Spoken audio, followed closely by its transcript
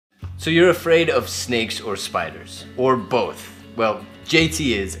So you're afraid of snakes or spiders, or both. Well,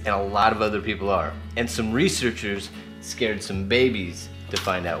 JT is, and a lot of other people are. And some researchers scared some babies to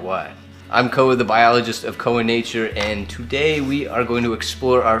find out why. I'm Koaw, the biologist of Koaw Nature, and today we are going to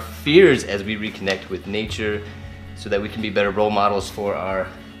explore our fears as we reconnect with nature so that we can be better role models for our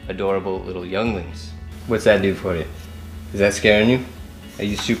adorable little younglings. What's that do for you? Is that scaring you? Are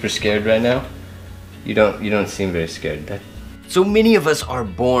you super scared right now? You don't seem very scared. So many of us are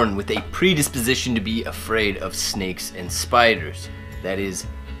born with a predisposition to be afraid of snakes and spiders. That is,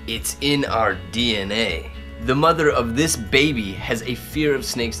 it's in our DNA. The mother of this baby has a fear of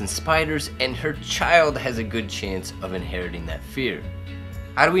snakes and spiders, and her child has a good chance of inheriting that fear.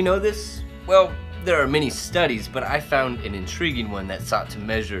 How do we know this? Well, there are many studies, but I found an intriguing one that sought to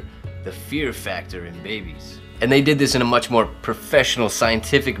measure the fear factor in babies. And they did this in a much more professional,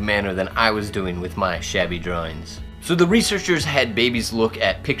 scientific manner than I was doing with my shabby drawings. So the researchers had babies look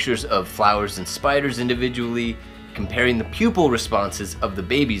at pictures of flowers and spiders individually, comparing the pupil responses of the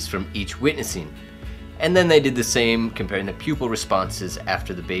babies from each witnessing. And then they did the same, comparing the pupil responses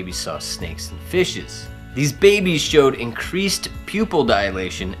after the babies saw snakes and fishes. These babies showed increased pupil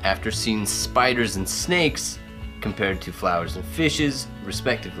dilation after seeing spiders and snakes compared to flowers and fishes,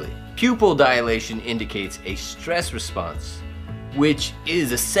 respectively. Pupil dilation indicates a stress response, which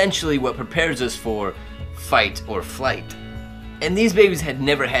is essentially what prepares us for fight or flight. And these babies had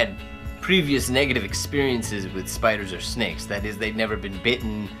never had previous negative experiences with spiders or snakes. That is, they'd never been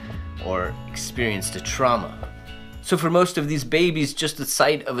bitten or experienced a trauma. So for most of these babies, just the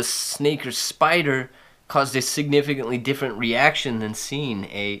sight of a snake or spider caused a significantly different reaction than seeing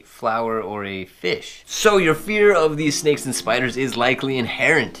a flower or a fish. So your fear of these snakes and spiders is likely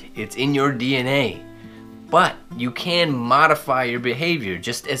inherent. It's in your DNA. But you can modify your behavior,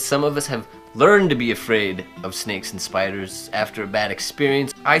 just as some of us have learned to be afraid of snakes and spiders after a bad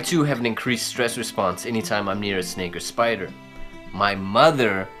experience. I too have an increased stress response anytime I'm near a snake or spider. My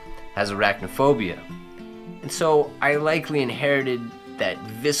mother has arachnophobia, and so I likely inherited that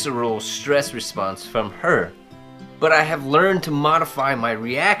visceral stress response from her. But I have learned to modify my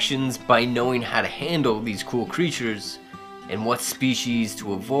reactions by knowing how to handle these cool creatures and what species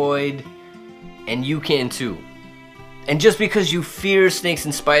to avoid, and you can too. And just because you fear snakes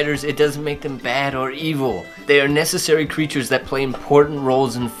and spiders, it doesn't make them bad or evil. They are necessary creatures that play important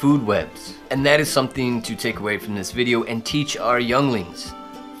roles in food webs. And that is something to take away from this video and teach our younglings.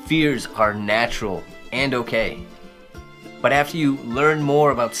 Fears are natural and okay. But after you learn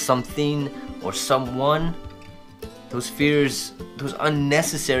more about something or someone, those fears, those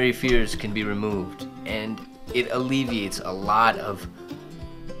unnecessary fears can be removed. And it alleviates a lot of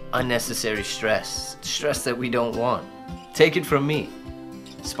unnecessary stress that we don't want. Take it from me.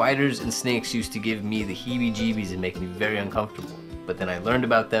 Spiders and snakes used to give me the heebie-jeebies and make me very uncomfortable. But then I learned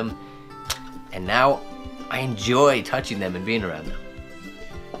about them, and now I enjoy touching them and being around them.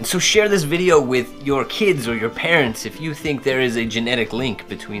 And so share this video with your kids or your parents if you think there is a genetic link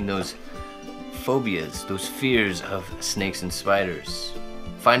between those phobias, those fears of snakes and spiders.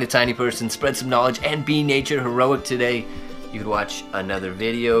 Find a tiny person, spread some knowledge, and be nature heroic today. You could watch another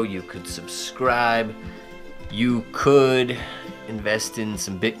video, you could subscribe, you could invest in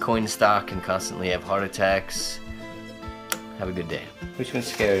some Bitcoin stock and constantly have heart attacks. Have a good day. Which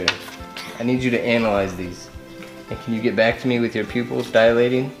one's scarier? I need you to analyze these. And can you get back to me with your pupils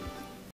dilating?